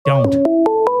Don't.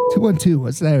 212.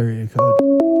 What's that area code?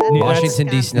 Washington,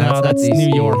 D.C. No, that's not New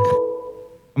DC. York.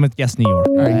 I'm going to guess New York.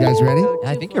 All right, you guys ready?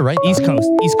 I think you're right. East Coast.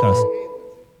 East Coast.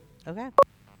 Okay.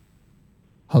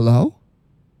 Hello?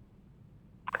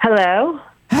 Hello?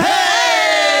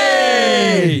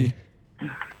 Hey!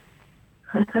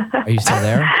 Are you still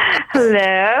there?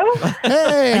 Hello?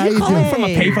 Hey, how Are you you calling doing? from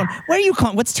a payphone? Where are you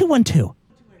calling? What's 212?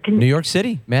 New York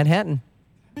City, Manhattan.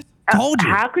 Told you.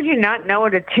 How could you not know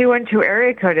what a 212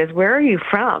 area code is? Where are you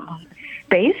from?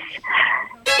 Space?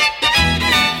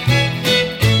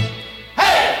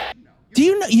 Do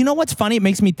you know what's funny? It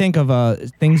makes me think of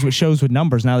things with shows with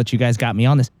numbers now that you guys got me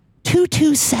on this.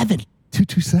 227.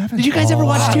 227. Did you guys ever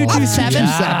watch 227?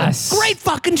 Yes. Great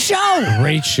fucking show.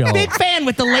 Great show. Big fan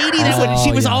with the lady that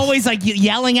she was yes. always like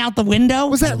yelling out the window.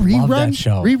 Was that love rerun? that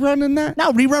show. Rerun in that?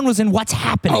 No, rerun was in What's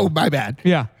Happening. Oh, my bad.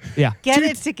 Yeah. Get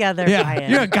it together, Yeah,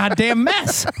 Ryan. you're a goddamn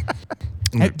mess.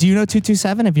 Hey, do you know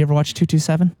 227? Have you ever watched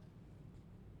 227?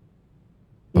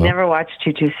 Never watched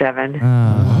 227. What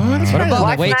about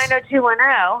Watch the wait?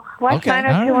 90210. Watch Okay.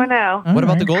 90210. What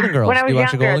about the Golden Girls? When I Do was you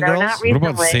watch the younger, Golden though, Girls? not What recently.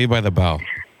 about Saved by the Bell?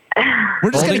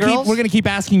 We're just Golden gonna Girls? we're gonna keep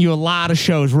asking you a lot of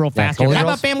shows real fast. Golden How about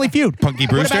Girls? Family Feud? Punky What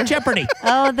Brewster? about Jeopardy?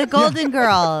 Oh, the Golden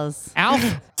Girls. Alf?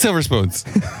 Silver Spoons.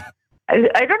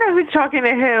 I don't know who's talking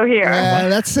to who here.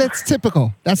 That's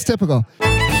typical. That's typical.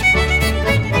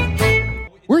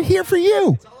 We're here for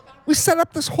you. We set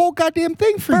up this whole goddamn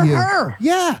thing for you. her.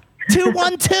 Yeah.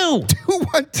 212.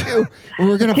 212.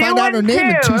 We're going to find out her name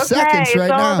in 2 212. seconds Okay, right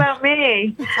it's all now. about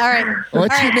me. All right.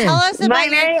 What's All your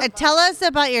right, name? Tell us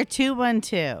about your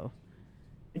 212.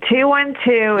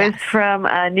 212 is from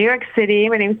New York City.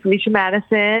 My name is Felicia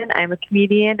Madison. I'm a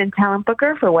comedian and talent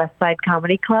booker for West Side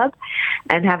Comedy Club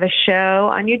and have a show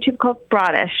on YouTube called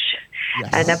Broadish.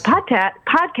 Yes. And a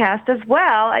podcast as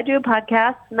well. I do a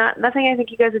podcast, nothing I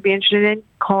think you guys would be interested in,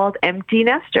 called Empty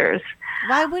Nesters.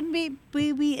 Why wouldn't we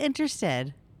be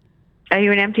interested? Are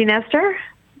you an empty nester?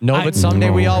 No, but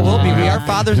someday we all will be. We are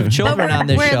fathers of children on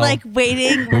this we're show. like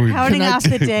waiting. We're counting off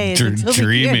the days until we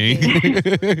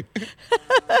Dreaming.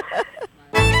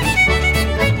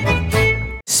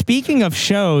 Speaking of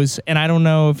shows, and I don't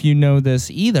know if you know this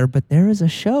either, but there is a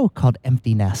show called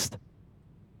Empty Nest.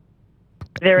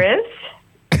 There is?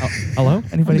 Hello?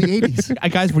 Anybody? From the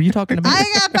 80s. Guys, were you talking to me?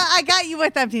 I got you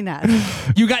with Empty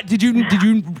Nest. Did you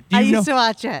know? I used to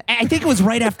watch it. I think it was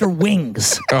right after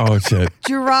Wings. Oh, shit.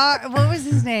 Gerard, what was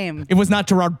his name? It was not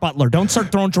Gerard Butler. Don't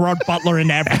start throwing Gerard Butler in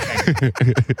everything.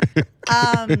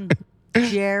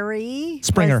 Jerry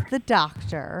Springer. was the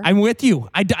doctor. I'm with you.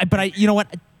 But you know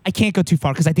what? I can't go too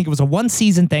far because I think it was a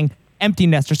one-season thing. Empty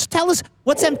Nester. So tell us,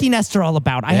 what's Empty Nester all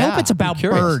about? I Yeah, hope it's I'm about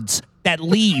curious. birds that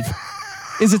leave.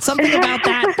 Is it something about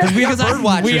that? Because we have bird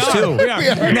watchers, too. We are. Now,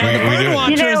 the bird do.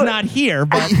 watcher You know- is not here,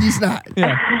 but He's not.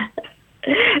 yeah.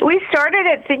 We started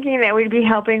it thinking that we'd be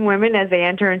helping women as they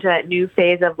enter into that new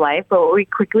phase of life, but what we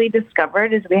quickly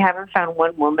discovered is we haven't found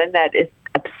one woman that is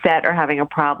upset or having a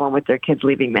problem with their kids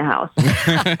leaving the house.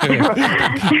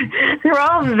 They're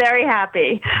all very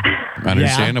happy.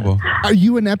 Understandable. Are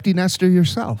you an empty nester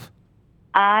yourself?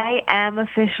 I am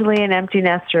officially an empty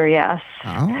nester, yes.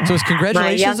 Oh. So is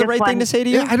congratulations the youngest right thing one- to say to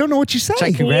you? Yeah, I don't know what you say. Should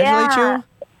I congratulate you?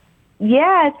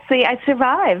 Yeah, I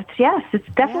survived. Yes, it's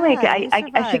definitely. Yeah, you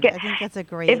I should get. survived. I think that's a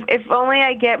great. If only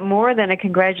I get more than a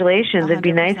congratulations. It'd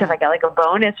be nice if 100%. I got like a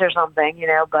bonus or something,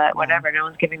 but whatever. No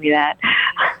one's giving me that.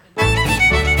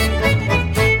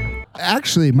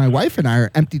 Actually, my wife and I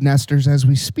are empty nesters as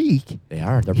we speak. They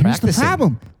are. They're Here's practicing. the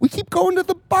problem. We keep going to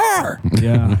the bar.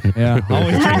 Yeah.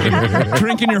 Always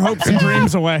drinking your hopes and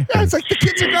dreams away. Yeah, it's like the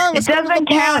kids are gone. It Let's go to the doesn't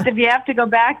bar. count if you have to go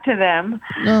back to them.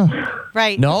 Oh.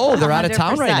 right. No, they're out of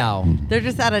town right 100%. now. They're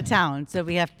just out of town, so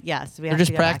we have. Yes, we have. They're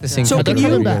just to go back to practicing. them. So for can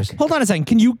their you careers. hold on a second?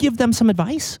 Can you give them some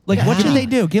advice? Like, what should they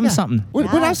do? Give them something. What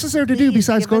Yeah, else is there to do please,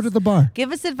 besides give go us- to the bar?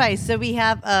 Give us advice. So we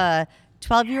have a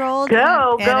 12-year-old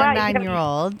Go and a out.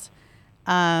 9-year-old.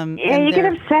 Yeah, And you can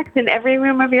they're- have sex in every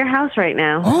room of your house right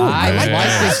now. Oh, I like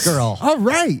Yes. this girl. all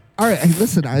right. All right. Hey,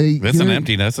 listen, That's an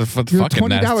empty nest. That's a Your fucking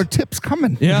 $20 nest. tip's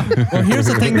coming. Yeah. Well, here's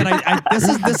the thing that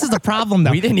this is the problem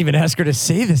though. We didn't even ask her to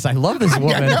say this. I love this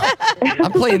woman.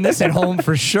 I'm playing this at home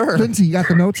for sure. Lindsay, you got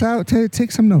the notes out?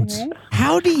 Take some notes.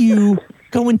 How do you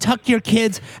go and tuck your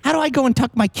kids? How do I go and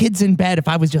tuck my kids in bed if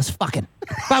I was just fucking?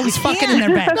 If I was fucking in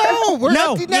their bed? No, we're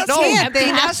empty nesters. No, can't. empty They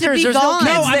have to nesters. be There's gone.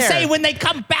 no No, kids I'm there. saying when they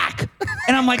come back.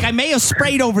 And I'm like, I may have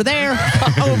sprayed over there,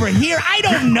 over here. I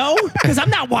don't know because I'm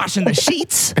not washing the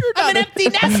sheets. I'm an empty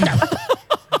nester.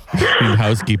 Need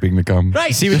housekeeping to come.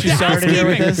 Right. See what you started here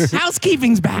with this?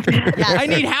 Housekeeping's back. I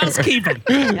need housekeeping.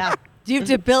 Yeah. Do you have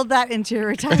to build that into your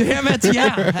retirement? Damn it.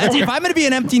 Yeah. If I'm going to be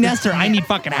an empty nester, I need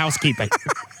fucking housekeeping.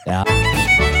 Yeah.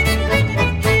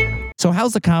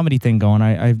 how's the comedy thing going?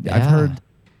 I've heard,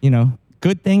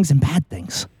 good things and bad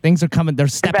things. Things are coming. They're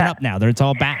stepping up now. It's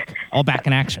all back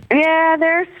in action. Yeah,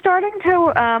 they're starting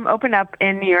to open up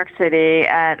in New York City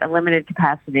at a limited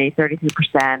capacity,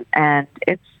 32%, and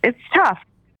it's tough.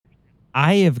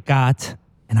 I have got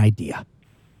an idea.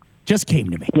 Just came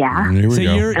to me. Yeah. Here we So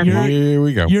go. Here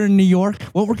we go. You're in New York.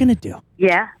 What we're gonna do?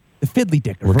 Yeah. The Fiddly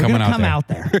Dickers. We're coming gonna come out out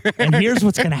there. And here's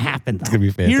what's gonna happen. Though. gonna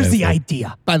be Here's the fantastic.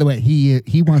 idea. By the way,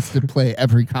 he wants to play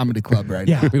every comedy club right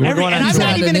Yeah. now. We were going and on I'm tour.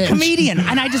 not even a Inch. comedian,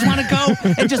 and I just want to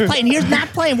go and just play. And here's not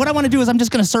playing. What I want to do is I'm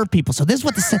just going to serve people. So this is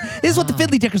what the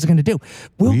Fiddly Dickers are going to do.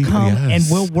 We'll come and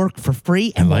we'll work for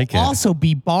free, and like we'll it. also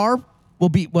be we'll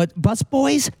be bus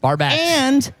boys,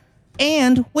 Barbacks.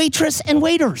 and waitress and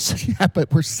waiters. Yeah,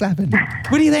 but we're 7.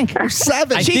 What do you think? We're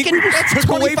 7. I think That's took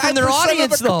away from their 25% of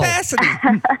audience, our though. capacity.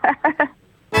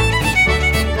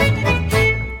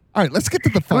 All right, let's get to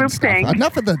the fun Group stuff. thing.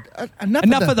 Enough of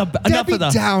the Debbie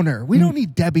Downer. We don't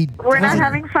need Debbie. We're not Downer.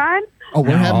 having fun? Oh,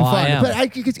 we're No, having I fun. am. But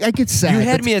I get sad. You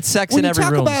had But me at sex when in you every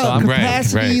talk room, about so I'm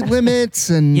capacity right. limits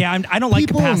and Yeah, I don't like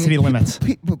people capacity and limits.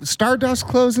 Stardust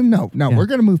closing. No, we're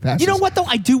gonna move past. You know this. what though?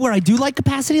 I do like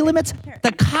capacity limits.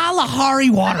 The Kalahari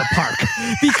Water Park,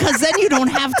 because then you don't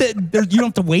have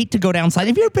to wait to go downside.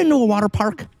 Have you ever been to a water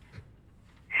park?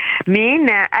 Me?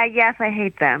 No. Yes, I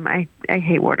hate them. I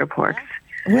hate water parks.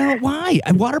 Well, why?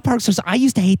 Water parks I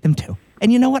used to hate them too.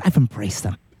 And you know what? I've embraced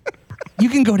them. You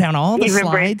can go down all the You've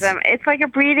embraced slides. them. It's like a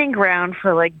breeding ground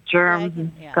for like germs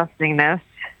and Yeah. disgustingness.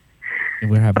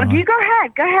 We're having But a- you go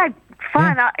ahead. Go ahead.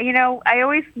 Fun. I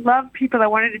always love people that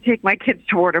wanted to take my kids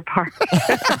to water parks.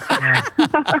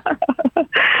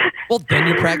 Well, then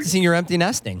you're practicing your empty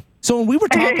nesting. So when we were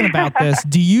talking about this,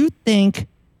 do you think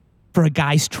for a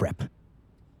guy's trip,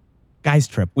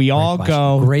 we all question.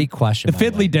 go. Great question. The by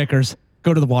the way. Fiddly Dickers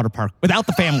go to the water park without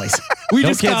the families. We No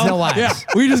just kids, go. no wives. Yeah,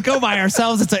 we just go by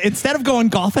ourselves. Instead of going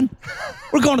golfing,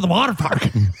 we're going to the water park.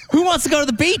 Who wants to go to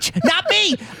the beach? Not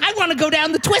me. I want to go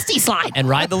down the twisty slide. And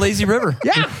ride the lazy river.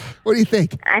 Yeah. What do you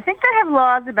think? I think they have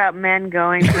laws about men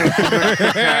going to.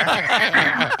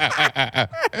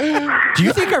 Do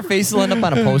you think our face will end up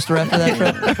on a poster after that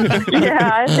trip? Yeah,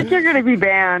 I think you're going to be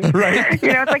banned. Right.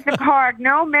 It's like the park.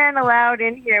 No men allowed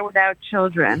in here without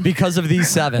children. Because of these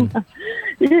 7.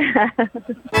 Yeah.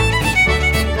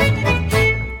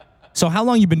 So how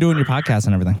long you been doing your podcast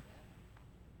and everything?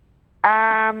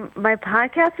 My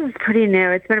podcast is pretty new.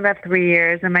 It's been about 3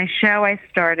 years, and my show I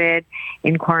started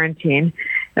in quarantine.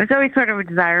 It was always sort of a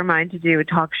desire of mine to do a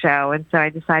talk show, and so I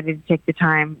decided to take the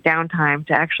downtime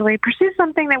to actually pursue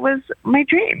something that was my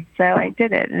dream. So I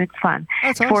did it, and it's fun.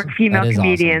 That's It's 4 awesome. female That is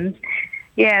comedians.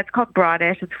 Yeah, it's called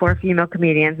Broadish. It's 4 female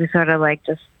comedians. We sort of like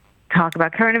just talk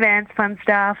about current events, fun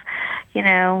stuff.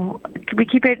 We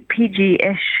keep it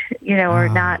PG-ish, or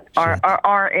not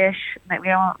R-ish. Like we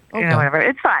don't, whatever.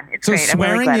 It's fun. It's So great. I'm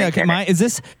really swearing, glad I did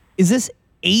it. is this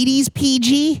 80s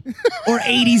PG or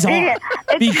 80s R? Yeah,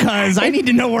 Because I need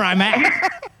to know where I'm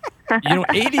at.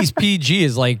 80s PG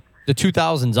is like the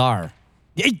 2000s are.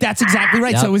 That's exactly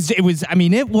right. Yep. So it was. I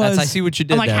mean, it was. I see what you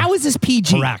did I'm like, there. how is this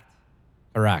PG? Correct.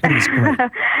 Watch Yeah,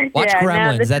 now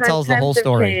Gremlins. That tells the whole times have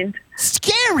story. changed.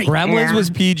 Scary. Gremlins Yeah. was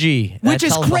PG. That Which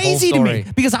is tells the whole crazy to me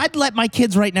story. because I'd let my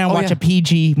kids right now watch yeah. a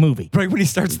PG movie. Right when he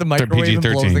starts the microwave and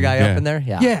blows PG-13, the guy yeah. up in there?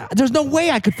 Yeah, there's no way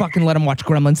I could fucking let them watch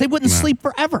Gremlins. They wouldn't sleep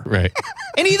forever. Right.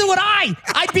 And neither would I.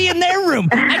 I'd be in their room.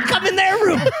 I'd come in their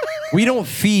room. We don't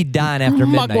feed Don after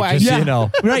midnight, Mugwai. just so Yeah. you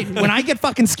know. Right. When I get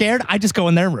fucking scared, I just go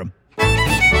in their room.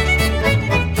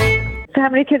 So how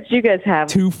many kids do you guys have?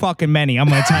 Too fucking many. I'm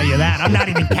going to tell you that. I'm not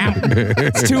even counting.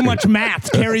 It's too much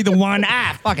math. Carry the one.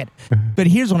 Fuck it. But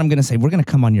here's what I'm going to say. We're going to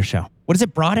come on your show. What is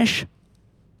it? Broadish?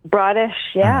 Broadish,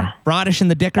 yeah. Broadish and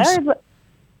the Dickers?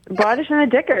 Broadish and the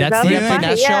Dickers. That's That the was Empty funny,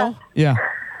 Nest yeah. show? Yeah.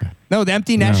 No, the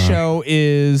Empty Nest No. show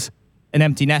is an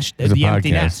empty nest. It's a The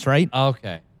Empty podcast. Nest, right?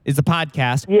 Okay. Is the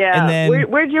podcast. Yeah, And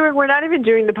then we're not even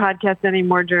doing the podcast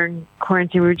anymore during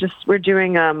quarantine. We're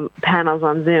doing panels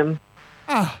on Zoom.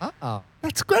 Uh-oh.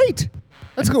 That's great.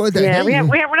 Let's go with that. Yeah,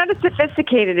 Hey, we're not as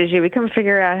sophisticated as you. We couldn't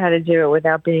figure out how to do it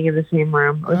without being in the same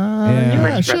room.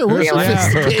 yeah, sure. We're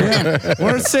sophisticated.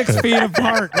 we're 6 feet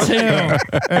apart, too.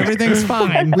 Everything's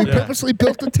fine. We purposely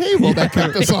built a table that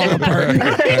kept us all apart.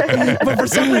 But for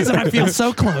some reason, I feel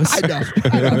so close. I know.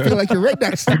 I feel like you're right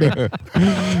next to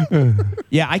me.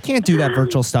 Yeah, I can't do that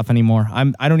virtual stuff anymore.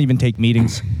 I don't even take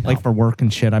meetings like for work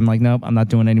and shit. I'm like, nope, I'm not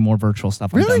doing any more virtual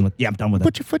stuff. I'm Really? done with. Yeah, I'm done with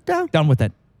Put it. your foot down. Done with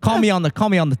it. Call me on the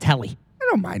telly.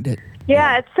 I don't mind it.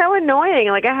 Yeah, it's so annoying.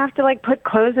 Like I have to put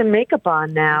clothes and makeup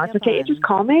on now. It's okay. You just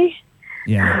call me.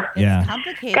 Yeah, yeah.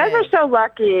 Complicated. Guys are so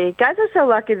lucky. Guys are so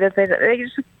lucky that they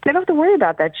don't have to worry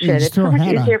about that shit. just It's so throw a much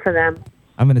hat on. easier for them.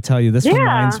 I'm going to tell you, this Yeah.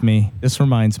 reminds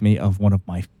me of one of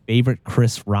my favorite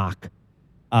Chris Rock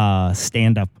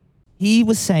stand-up. He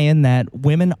was saying that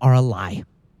women are a lie.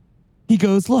 He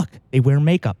goes, look, they wear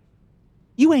makeup.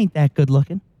 You ain't that good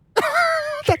looking.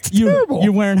 That's terrible.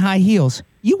 You're wearing high heels.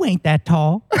 You ain't that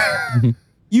tall.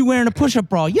 You wearing a push-up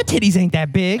bra. Your titties ain't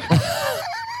that big.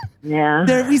 Yeah.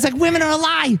 He's like, women are a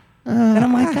lie. And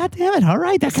I'm like, God damn it. All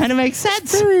right, that kind of makes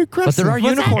sense. Very But aggressive. there are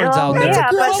unicorns out there. Yeah,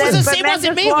 What but was then, it? but It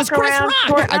wasn't men me, just it was walk Chris around Rock.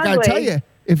 short and I gotta ugly. tell you,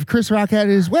 if Chris Rock had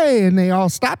his way and they all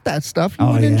stopped that stuff, you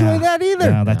wouldn't enjoy that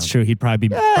either. Yeah, that's true. He'd probably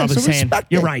be so saying,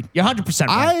 respect you're it. right. You're 100%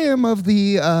 I right. am of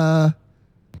the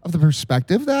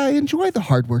perspective that I enjoy the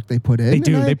hard work they put in. They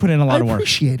do. and They put in a lot of I work.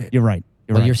 appreciate it. You're right.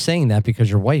 You're Well, right. you're saying that because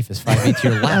your wife is 5'8" to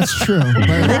your left. That's true.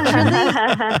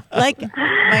 But- Like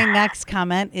my next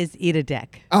comment is eat a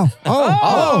dick.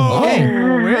 Okay.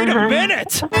 Wait a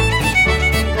minute.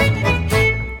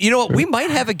 You know what? We might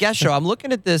have a guest show. I'm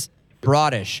looking at this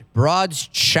broadish. Broad's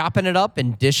chopping it up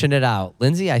and dishing it out.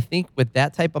 Lindsay, I think with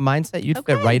that type of mindset, you'd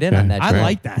fit right in on that. I show.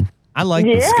 like that. I like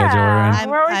Yeah. this. schedule around.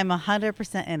 I'm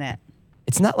 100% in it.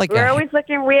 It's not like We're always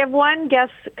looking. We have one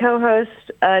guest co-host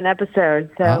an episode,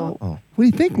 so Oh. what do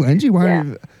you think, Lindsay? You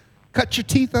want to cut your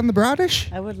teeth on the brownish?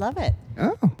 I would love it.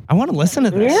 Oh, I want to listen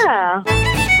to this. yeah.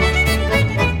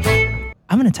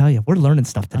 I'm going to tell you, we're learning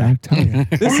stuff today. I'm telling you.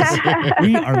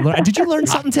 We are. Did you learn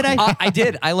something today? I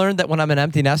did. I learned that when I'm an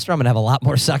empty nester, I'm going to have a lot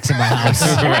more sex in my house.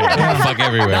 Fuck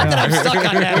everywhere. Not that I'm stuck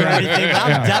on that or anything, but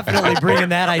I'm definitely bringing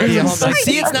that idea home. Like,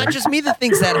 see, it's not just me that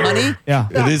thinks that, honey. Yeah.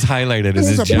 It is highlighted This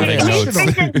as is his a genetic professional. notes.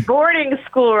 He's thinking boarding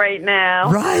school right now.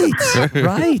 Right,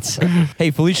 right.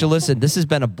 Hey, Felicia, listen, this has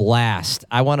been a blast.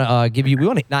 I want to give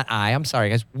you, I'm sorry,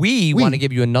 guys. We want to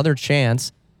give you another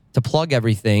chance to plug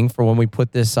everything for when we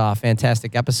put this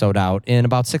fantastic episode out in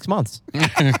about 6 months. Oh,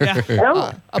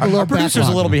 I'm a little Our producer's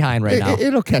a little behind right now.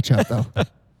 It'll catch up though.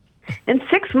 in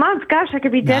 6 months, gosh, I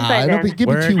could be dead by it'll then. be, give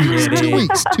me We're 2 weeks. kidding. 2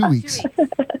 weeks. 2 weeks.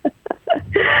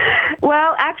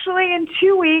 Well, actually, in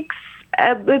 2 weeks,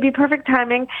 it would be perfect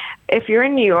timing. If you're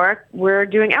in New York, we're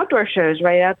doing outdoor shows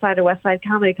right outside of West Side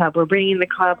Comedy Club. We're bringing the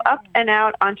club up and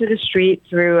out onto the street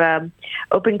through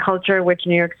Open Culture, which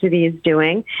New York City is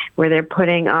doing, where they're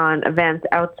putting on events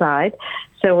outside.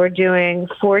 So we're doing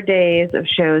 4 days of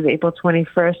shows, April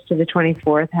 21st to the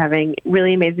 24th, having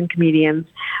really amazing comedians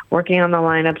working on the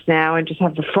lineups now, and just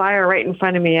have the flyer right in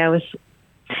front of me. I was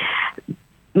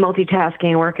multitasking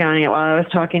and working on it while I was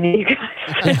talking to you guys.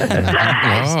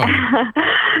 Oh,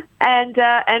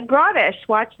 And Broadish,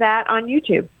 watch that on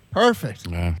YouTube. Perfect.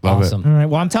 yeah, love Awesome. All right.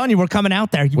 Well, I'm telling you, we're coming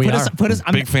out there. You We put us. are. Put us.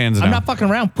 Big fans I'm now. not fucking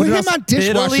around. Put Put him us. on dishwashing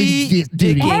Italy duty.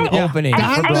 digging opening. God, for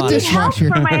I'm a Broad. Need help dishwasher.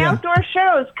 for my outdoor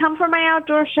shows. Come for my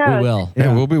outdoor shows. We will. it.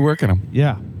 Yeah, we'll be working them.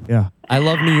 Yeah. Yeah. I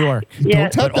love New York. Yeah.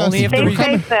 Don't tell But only if us. the, Stay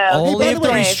safe, though. only Hey, if by the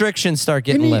the way, restrictions start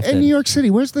In, getting lifted. in New York City,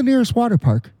 where's the nearest water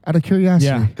park? Out of curiosity.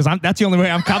 Yeah. Because that's the only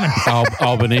way I'm coming.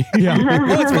 Albany. Yeah.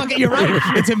 Well, it's fucking. You're right.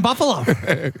 It's in Buffalo.